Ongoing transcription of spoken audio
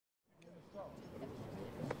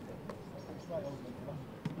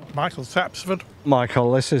Michael Thaxford.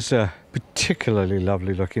 Michael, this is a particularly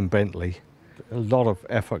lovely looking Bentley. A lot of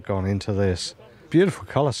effort gone into this. Beautiful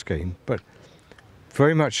colour scheme, but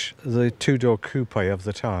very much the two-door coupe of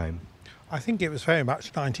the time. I think it was very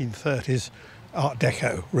much 1930s Art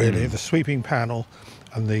Deco, really. The sweeping panel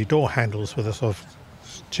and the door handles with the sort of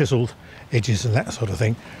chiselled edges and that sort of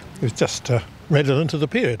thing. It was just redolent of the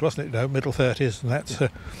period, wasn't it? You know, middle 30s, and that's...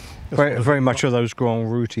 very much of those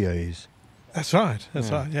Grand Routiers. That's right,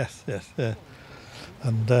 right, yes.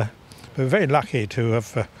 And we were very lucky to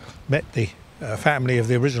have met the family of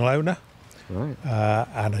the original owner. Right.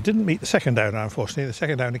 And I didn't meet the second owner, unfortunately. The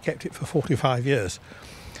second owner kept it for 45 years.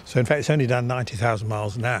 So, in fact, it's only done 90,000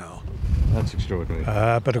 miles now. That's extraordinary.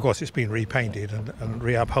 But, of course, it's been repainted and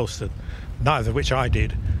reupholstered, neither of which I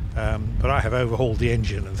did. But I have overhauled the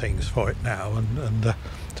engine and things for it now. And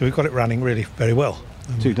so we've got it running really very well.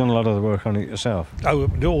 So you've done a lot of the work on it yourself? Oh,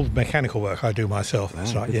 all the mechanical work I do myself,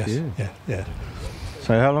 that's right, yes. Yeah.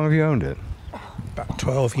 So how long have you owned it? About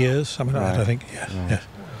 12 years, something like that, I think, yes.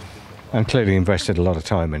 And clearly invested a lot of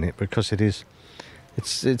time in it because it's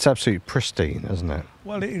absolutely pristine, isn't it?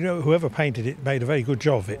 Well, you know, whoever painted it made a very good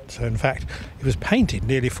job of it. So, in fact, it was painted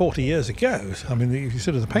nearly 40 years ago. I mean, you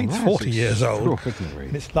consider the paint's 40 years old,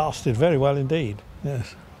 and it's lasted very well indeed,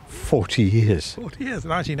 yes. 40 years? 40 years,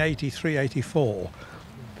 1983, 84.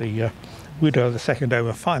 The widow of the second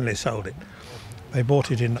owner finally sold it. They bought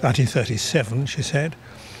it in 1937, she said,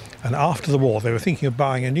 and after the war they were thinking of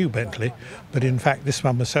buying a new Bentley, but in fact this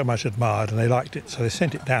one was so much admired and they liked it, so they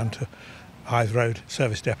sent it down to Hythe Road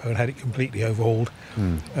Service Depot and had it completely overhauled,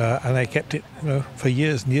 and they kept it, you know, for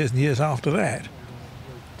years and years and years after that.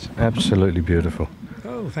 It's absolutely beautiful.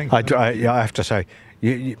 Oh, thank you. I have to say,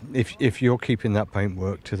 if you're keeping that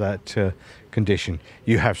paintwork to that condition,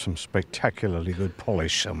 you have some spectacularly good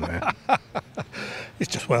polish somewhere.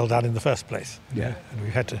 It's just well done in the first place. Yeah. And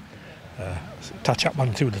we've had to touch up one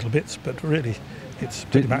or two little bits, but really it's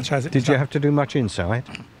pretty much as it is. Did you have to do much inside?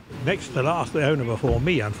 Next to the last, the owner before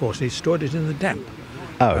me, unfortunately, stored it in the damp.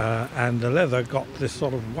 Oh. And the leather got this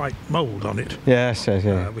sort of white mould on it. Yes.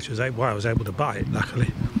 Which was why I was able to buy it,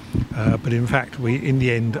 luckily. But in fact, in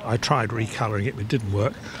the end, I tried recolouring it, but it didn't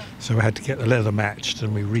work. So I had to get the leather matched,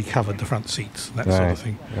 and we recovered the front seats and that sort of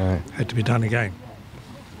thing. Right. Had to be done again,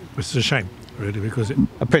 which is a shame, really, because it...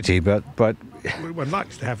 A pity, but one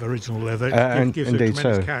likes to have original leather. It gives a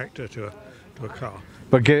tremendous character to a car.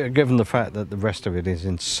 But given the fact that the rest of it is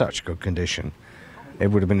in such good condition, it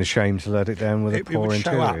would have been a shame to let it down with a poor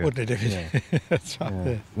interior. It would show up, wouldn't it? That's right.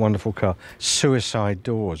 Yeah. Wonderful car. Suicide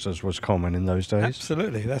doors, as was common in those days.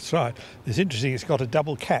 Absolutely, that's right. It's interesting, it's got a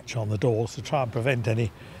double catch on the doors to try and prevent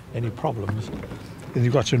any problems. And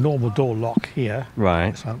you've got your normal door lock here.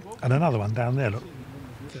 Right. And another one down there, look.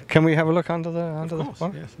 Can we have a look under the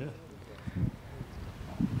one? Yes.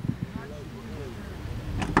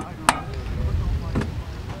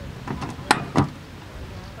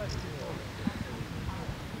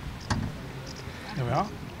 There we are.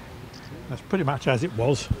 That's pretty much as it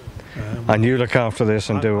was. And you look after this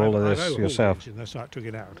and do all of this yourself? That's why I took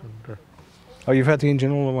it out. Oh, you've had the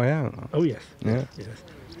engine all the way out? Oh, yes. Yeah.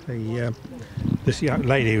 Yes. This young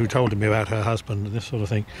lady who told me about her husband and this sort of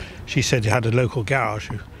thing, she said she had a local garage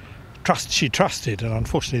who she trusted, and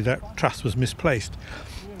unfortunately that trust was misplaced.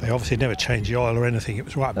 They obviously never changed the oil or anything. It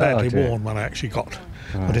was right badly worn when I actually got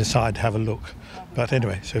inside to have a look. But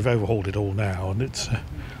anyway, so we've overhauled it all now, and it's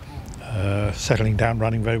settling down,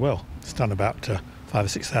 running very well. It's done about 5,000 or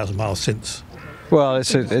 6,000 miles since. Well,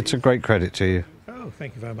 it's a great credit to you. Oh,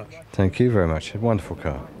 thank you very much. Thank you very much. A wonderful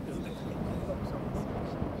car.